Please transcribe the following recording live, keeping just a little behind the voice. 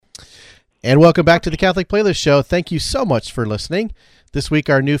And welcome back to the Catholic Playlist Show. Thank you so much for listening. This week,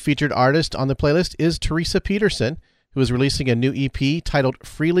 our new featured artist on the playlist is Teresa Peterson, who is releasing a new EP titled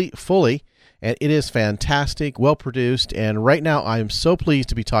Freely Fully, and it is fantastic, well-produced, and right now I am so pleased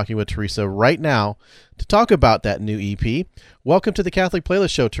to be talking with Teresa right now to talk about that new EP. Welcome to the Catholic Playlist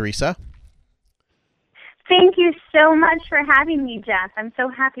Show, Teresa. Thank you so much for having me, Jeff. I'm so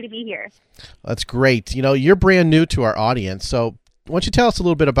happy to be here. That's great. You know, you're brand new to our audience, so why don't you tell us a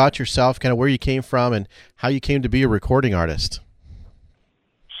little bit about yourself, kind of where you came from and how you came to be a recording artist?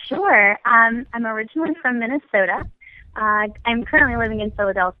 Sure. I'm originally from Minnesota. I'm currently living in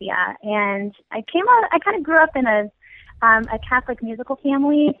Philadelphia, and I kind of grew up in a Catholic musical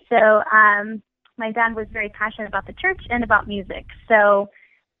family, so my dad was very passionate about the church and about music. So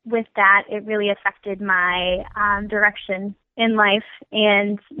with that, it really affected my direction in life,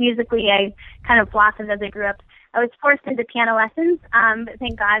 and musically I kind of blossomed as I grew up. I was forced into piano lessons, but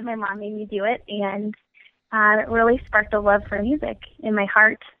thank God my mom made me do it, and it really sparked a love for music in my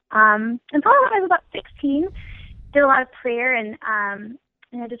heart. And probably when I was about 16, did a lot of prayer, and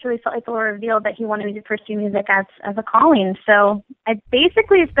I just really felt like the Lord revealed that He wanted me to pursue music as a calling. So I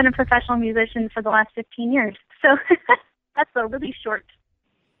basically have been a professional musician for the last 15 years. So that's a really short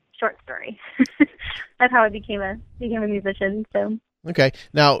story. That's how I became a musician. So. Okay.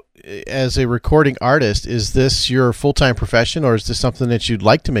 Now, as a recording artist, is this your full-time profession, or is this something that you'd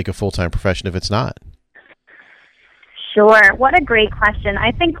like to make a full-time profession if it's not? Sure. What a great question.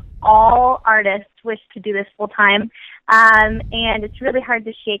 I think all artists wish to do this full-time, and it's really hard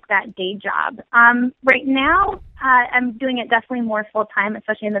to shake that day job. Right now, I'm doing it definitely more full-time,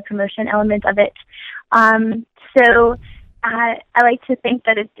 especially in the promotion element of it. So I like to think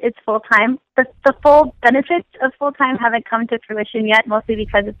that it's full-time. The full benefits of full-time haven't come to fruition yet, mostly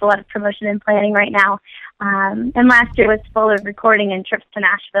because it's a lot of promotion and planning right now. And last year was full of recording and trips to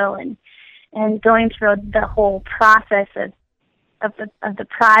Nashville and going through the whole process of the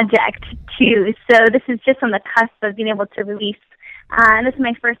project too. So this is just on the cusp of being able to release. And this is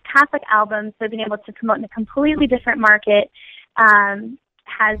my first Catholic album, so being able to promote in a completely different market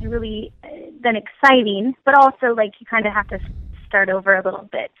has really been exciting, but also like you kind of have to start over a little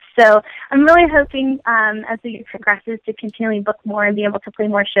bit. So I'm really hoping as the year progresses to continually book more and be able to play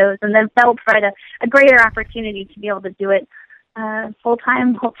more shows, and then that will provide a greater opportunity to be able to do it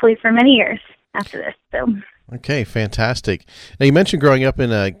full-time, hopefully for many years after this. So. Okay, fantastic. Now, you mentioned growing up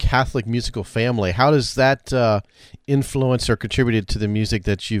in a Catholic musical family. How does that influence or contributed to the music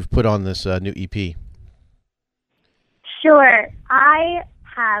that you've put on this new EP? Sure. I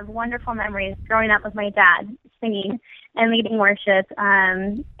have wonderful memories growing up with my dad singing and leading worship,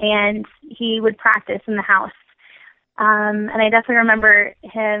 and he would practice in the house. And I definitely remember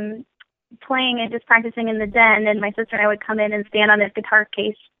him playing and just practicing in the den, and my sister and I would come in and stand on his guitar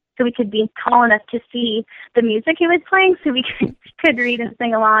case so we could be tall enough to see the music he was playing so we could read and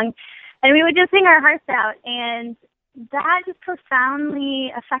sing along. And we would just sing our hearts out, and that just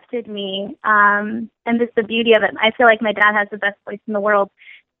profoundly affected me, and just the beauty of it. I feel like my dad has the best voice in the world.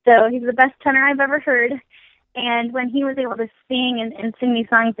 So he's the best tenor I've ever heard. And when he was able to sing and sing these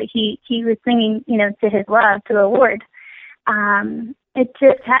songs that he was singing, to his love, to the Lord, it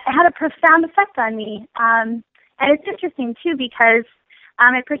just had a profound effect on me. And it's interesting, too, because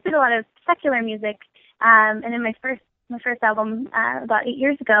I pursued a lot of secular music, and in my first album about 8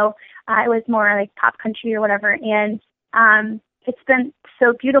 years ago, it was more like pop country or whatever, and it's been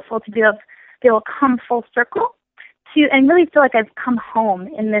so beautiful to be able to come full circle to and really feel like I've come home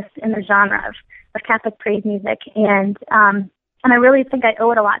in the genre of Catholic praise music, and I really think I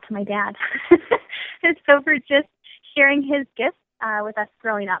owe it a lot to my dad. So for just sharing his gifts with us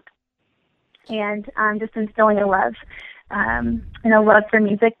growing up, and just instilling a love. And a love for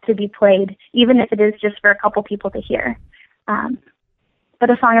music to be played, even if it is just for a couple people to hear. But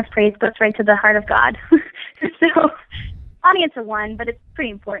a song of praise goes right to the heart of God. So, audience of one, but it's pretty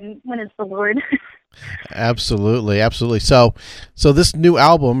important when it's the Lord. Absolutely, absolutely. So this new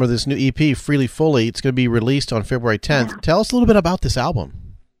album, or this new EP, Freely Fully, it's going to be released on February 10th. Yeah. Tell us a little bit about this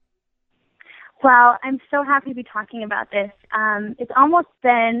album. Well, I'm so happy to be talking about this. It's almost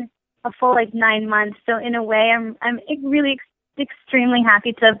been a full 9 months. So in a way, I'm really extremely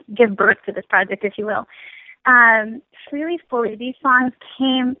happy to give birth to this project, if you will. Freely Fully, these songs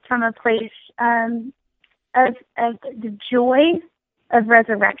came from a place of the joy of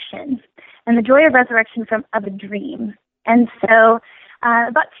resurrection, and the joy of resurrection of a dream. And so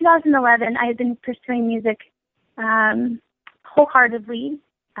about 2011, I had been pursuing music wholeheartedly,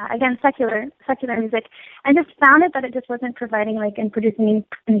 again, secular music, and just found that it just wasn't providing and producing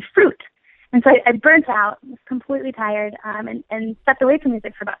any fruit. And so I burnt out, was completely tired, and stepped away from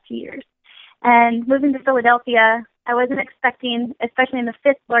music for about 2 years. And moving to Philadelphia, I wasn't expecting, especially in the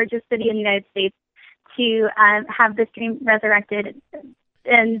fifth largest city in the United States, to have this dream resurrected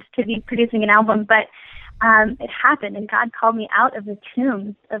and to be producing an album. But it happened, and God called me out of the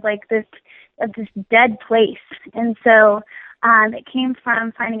tombs of this dead place. And so it came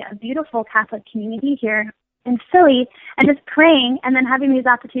from finding a beautiful Catholic community here in Philly and just praying and then having these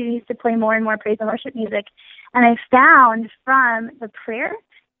opportunities to play more and more praise and worship music. And I found from the prayer,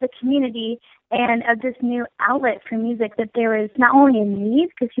 the community, and of this new outlet for music that there was not only a need,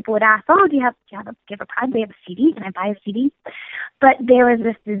 because people would ask, oh, do you have a project? Do you have a CD? Can I buy a CD? But there was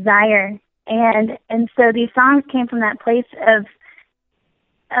this desire. And so these songs came from that place of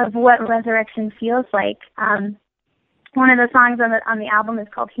what resurrection feels like. One of the songs on the album is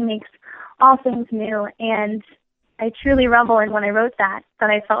called He Makes All Things New, and I truly revel in when I wrote that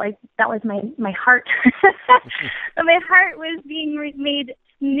I felt like that was my heart. That my heart was being made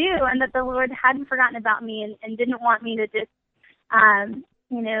new, and that the Lord hadn't forgotten about me and didn't want me to just,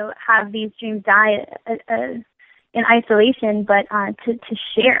 have these dreams die in isolation, but to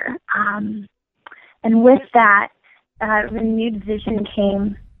share. And with that, renewed vision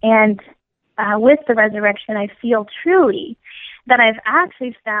came, and with the resurrection, I feel truly that I've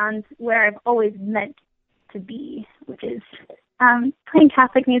actually found where I've always meant to be, which is playing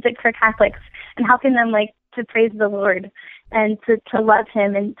Catholic music for Catholics and helping them to praise the Lord and to love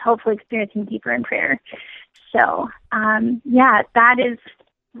Him and hopefully experience Him deeper in prayer. So, that is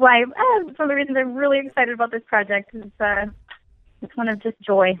why, one of the reasons I'm really excited about this project is it's one of just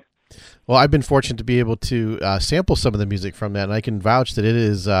joy. Well, I've been fortunate to be able to sample some of the music from that, and I can vouch that it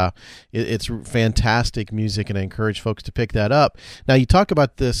is it's fantastic music, and I encourage folks to pick that up. Now, you talk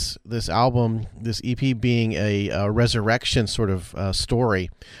about this album, this EP being a resurrection sort of story.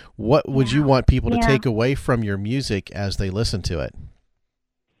 What would you want people to take away from your music as they listen to it?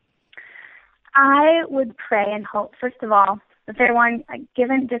 I would pray and hope, first of all, that everyone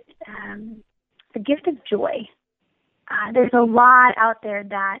given just the gift of joy. There's a lot out there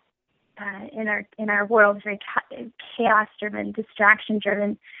that in our world is very chaos-driven,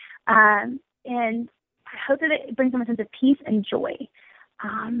 distraction-driven, and I hope that it brings them a sense of peace and joy.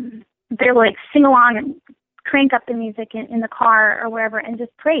 They're sing along and crank up the music in the car or wherever and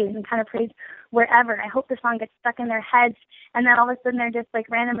just praise and kind of praise wherever. I hope the song gets stuck in their heads, and then all of a sudden they're just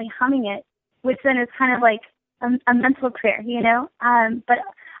randomly humming it, which then is kind of a mental prayer, But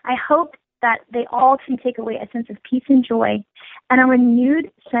I hope that they all can take away a sense of peace and joy and a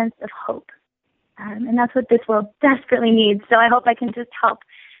renewed sense of hope. And that's what this world desperately needs. So I hope I can just help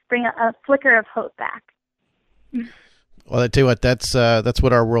bring a flicker of hope back. Well, I tell you what, that's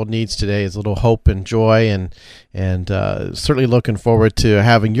what our world needs today, is a little hope and joy, and certainly looking forward to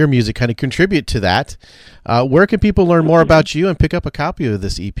having your music kind of contribute to that. Where can people learn more about you and pick up a copy of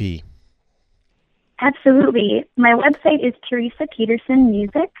this EP? Absolutely. My website is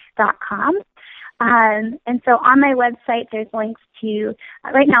teresapetersonmusic.com. And so on my website, there's links to,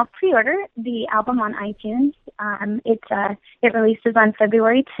 right now, pre-order the album on iTunes. It releases on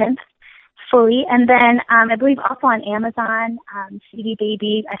February 10th fully. And then I believe also on Amazon, CD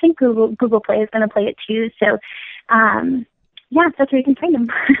Baby. I think Google Play is going to play it too. So, that's where you can find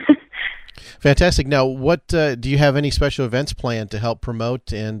them. Fantastic. Now, what do you have any special events planned to help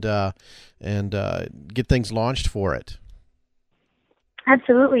promote and get things launched for it?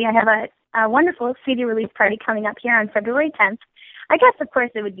 Absolutely. I have a wonderful CD release party coming up here on February 10th. I guess, of course,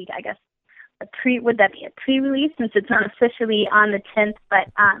 it would be, would that be a pre-release since it's not officially on the 10th? But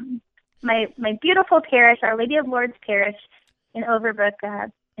my beautiful parish, Our Lady of Lourdes Parish in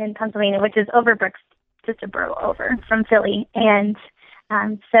Overbrook in Pennsylvania, which is Overbrook's just a borough over from Philly, and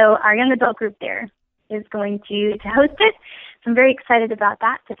so our young adult group there is going to host it. So I'm very excited about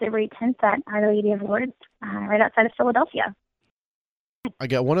that. So February 10th at Our Lady of Lourdes, right outside of Philadelphia. I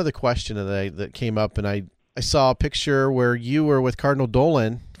got one other question that came up, and I saw a picture where you were with Cardinal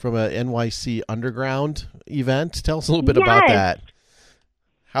Dolan from a NYC Underground event. Tell us a little bit about that.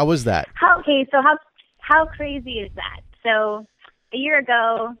 How was that? How crazy is that? So a year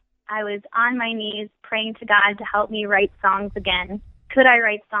ago, I was on my knees praying to God to help me write songs again. Could I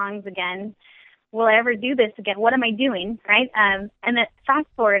write songs again? Will I ever do this again? What am I doing, right? And then fast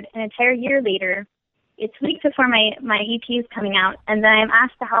forward an entire year later, it's weeks before my EP is coming out, and then I'm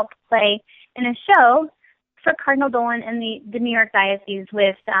asked to help play in a show for Cardinal Dolan and the New York Diocese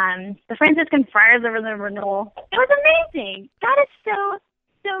with the Franciscan Friars over the Renewal. It was amazing. That is so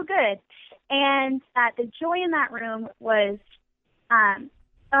good. And the joy in that room was,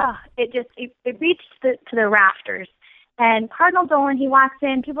 it reached to the rafters. And Cardinal Dolan, he walks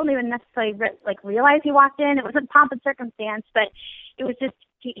in. People didn't even necessarily realize he walked in. It wasn't pomp and circumstance, but it was just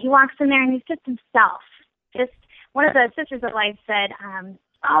he walks in there and he's just himself. Just one of the sisters of life said,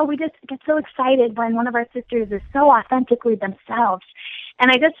 "Oh, we just get so excited when one of our sisters is so authentically themselves." And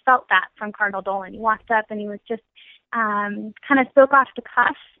I just felt that from Cardinal Dolan. He walked up and he was just kind of spoke off the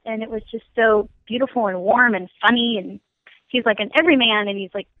cuff, and it was just so beautiful and warm and funny. And he's like an everyman, and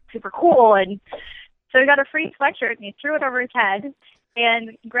he's like super cool. And so he got a free sweatshirt and he threw it over his head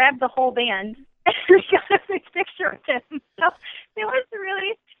and grabbed the whole band. And we got a big picture with him. So it was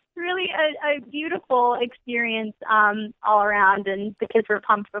really a beautiful experience all around, and the kids were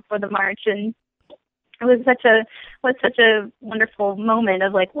pumped before the march, and it was such a wonderful moment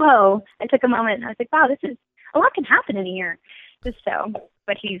of like, whoa. I took a moment and I was like, wow, a lot can happen in a year. Just so,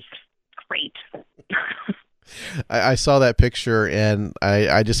 but he's great. I saw that picture and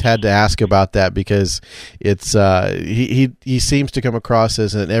I just had to ask about that because it's he seems to come across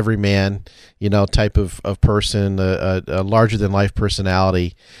as an everyman, type of person, a larger than life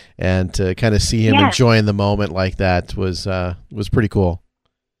personality, and to kind of see him enjoying the moment like that was pretty cool.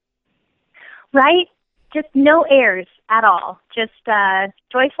 Right? Just no airs at all. Just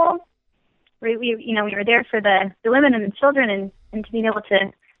joyful. We were there for the women and the children, and to be able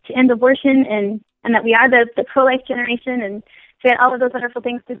to end abortion and that we are the pro-life generation, and he had all of those wonderful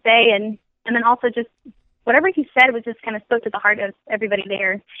things to say, and then also just whatever he said was just kind of spoke to the heart of everybody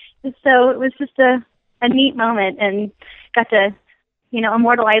there. And so it was just a neat moment, and got to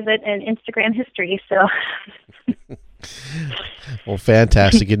immortalize it in Instagram history. So. Well,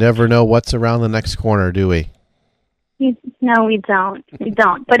 fantastic. You never know what's around the next corner, do we? No, we don't. We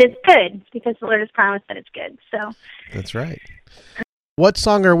don't. But it's good because the Lord has promised that it's good. So that's right. What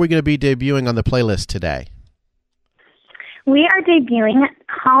song are we going to be debuting on the playlist today? We are debuting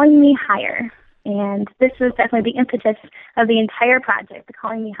Calling Me Higher. And this was definitely the impetus of the entire project, the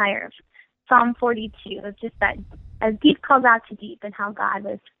Calling Me Higher of Psalm 42. It's just that as deep calls out to deep, and how God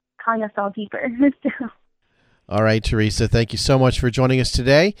was calling us all deeper. All right, Teresa, thank you so much for joining us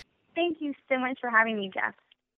today. Thank you so much for having me, Jeff.